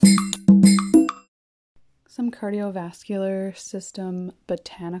some cardiovascular system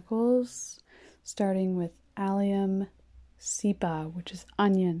botanicals, starting with Allium cepa, which is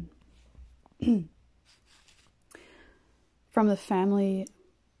onion. From the family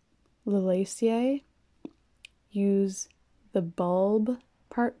Liliaceae, use the bulb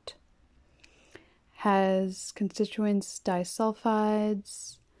part. Has constituents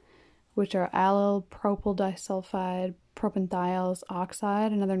disulfides, which are allyl propyl disulfide propenthiol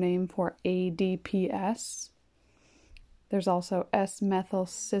oxide, another name for ADPS. There's also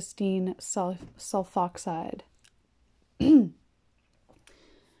S-methylcysteine sulfoxide.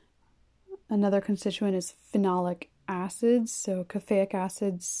 Another constituent is phenolic acids, so caffeic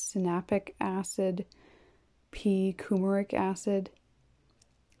acid, sinapic acid, p-coumaric acid.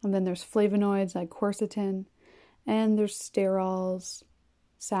 And then there's flavonoids like quercetin, and there's sterols,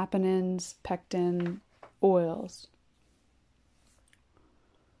 saponins, pectin, oils.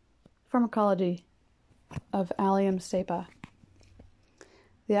 Pharmacology of Allium cepa.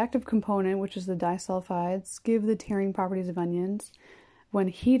 The active component, which is the disulfides, give the tearing properties of onions. When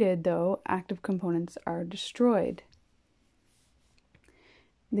heated, though, active components are destroyed.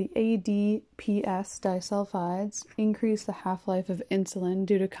 The ADPS disulfides increase the half-life of insulin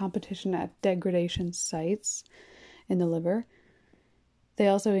due to competition at degradation sites in the liver. They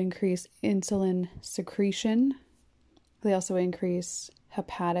also increase insulin secretion. They also increase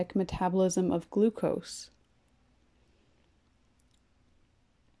hepatic metabolism of glucose.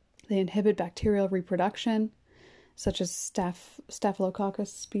 They inhibit bacterial reproduction, such as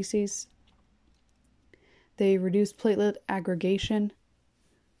Staphylococcus species. They reduce platelet aggregation.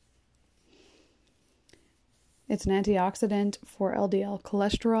 It's an antioxidant for LDL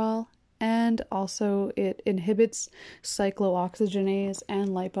cholesterol, and also it inhibits cyclooxygenase and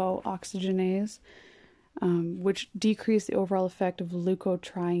lipooxygenase, which decrease the overall effect of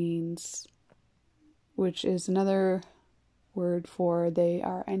leukotrienes, which is another word for they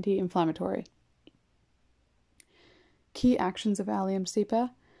are anti-inflammatory. Key actions of Allium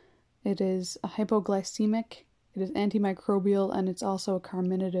cepa. It is a hypoglycemic, it is antimicrobial, and it's also a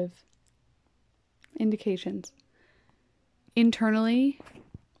carminative. Indications. Internally,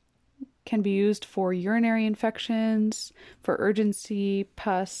 can be used for urinary infections, for urgency,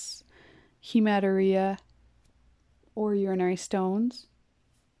 pus, hematuria, or urinary stones.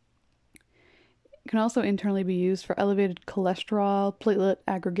 It can also internally be used for elevated cholesterol, platelet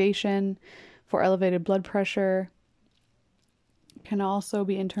aggregation, for elevated blood pressure. It can also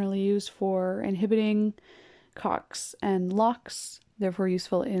be internally used for inhibiting COX and LOX, therefore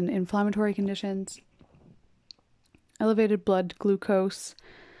useful in inflammatory conditions. Elevated blood glucose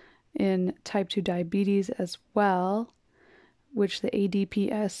in type 2 diabetes as well, which the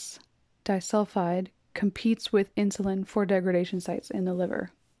ADPS disulfide competes with insulin for degradation sites in the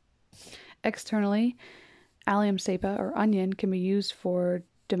liver. Externally, Allium cepa or onion can be used for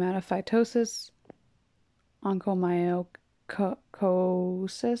dermatophytosis,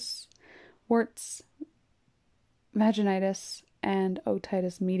 onychomycosis, warts, vaginitis, and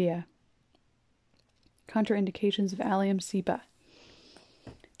otitis media. Contraindications of Allium cepa.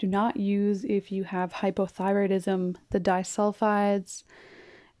 Do not use if you have hypothyroidism. The disulfides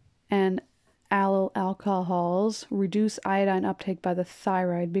and allyl alcohols reduce iodine uptake by the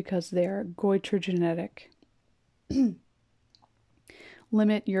thyroid because they are goitrogenetic.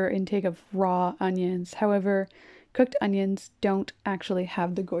 Limit your intake of raw onions. However, cooked onions don't actually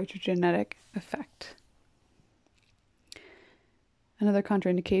have the goitrogenetic effect. Another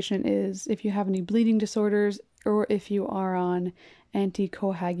contraindication is if you have any bleeding disorders or if you are on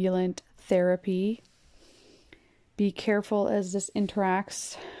anticoagulant therapy. Be careful as this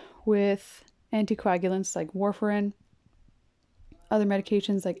interacts with anticoagulants like warfarin, other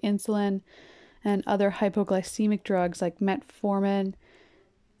medications like insulin, and other hypoglycemic drugs like metformin,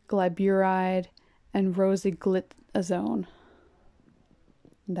 glyburide, and rosiglitazone.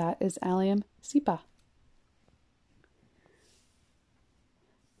 That is Allium cepa.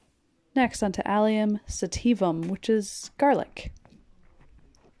 Next, onto Allium sativum, which is garlic.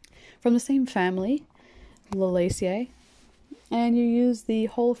 From the same family, Liliaceae, and you use the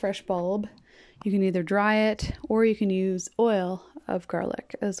whole fresh bulb. You can either dry it or you can use oil of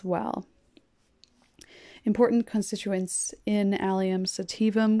garlic as well. Important constituents in Allium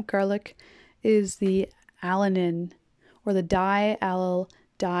sativum garlic is the alanine or the diallyl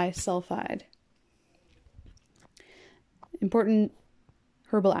disulfide. Important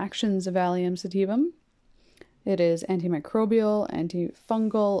herbal actions of Allium sativum. It is antimicrobial,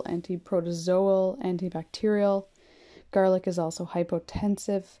 antifungal, antiprotozoal, antibacterial. Garlic is also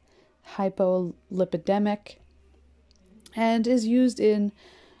hypotensive, hypolipidemic, and is used in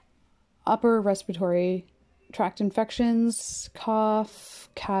upper respiratory tract infections, cough,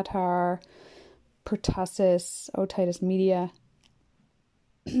 catarrh, pertussis, otitis media.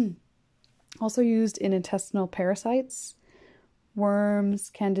 Also used in intestinal parasites,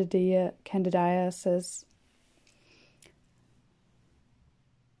 worms, candidiasis.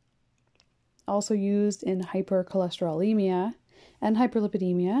 Also used in hypercholesterolemia and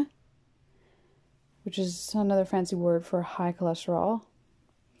hyperlipidemia, which is another fancy word for high cholesterol,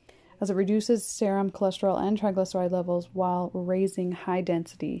 as it reduces serum cholesterol and triglyceride levels while raising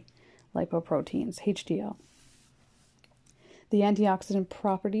high-density lipoproteins, HDL. The antioxidant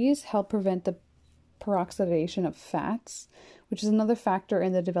properties help prevent the peroxidation of fats, which is another factor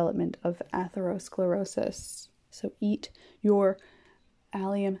in the development of atherosclerosis. So eat your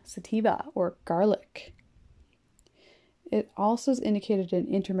allium sativa or garlic. It also is indicated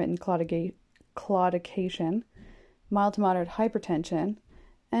in intermittent claudication, mild to moderate hypertension,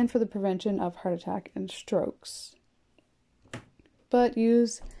 and for the prevention of heart attack and strokes. But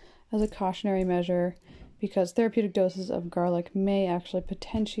use as a cautionary measure because therapeutic doses of garlic may actually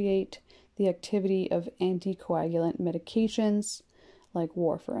potentiate the activity of anticoagulant medications like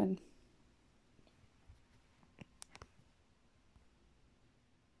warfarin.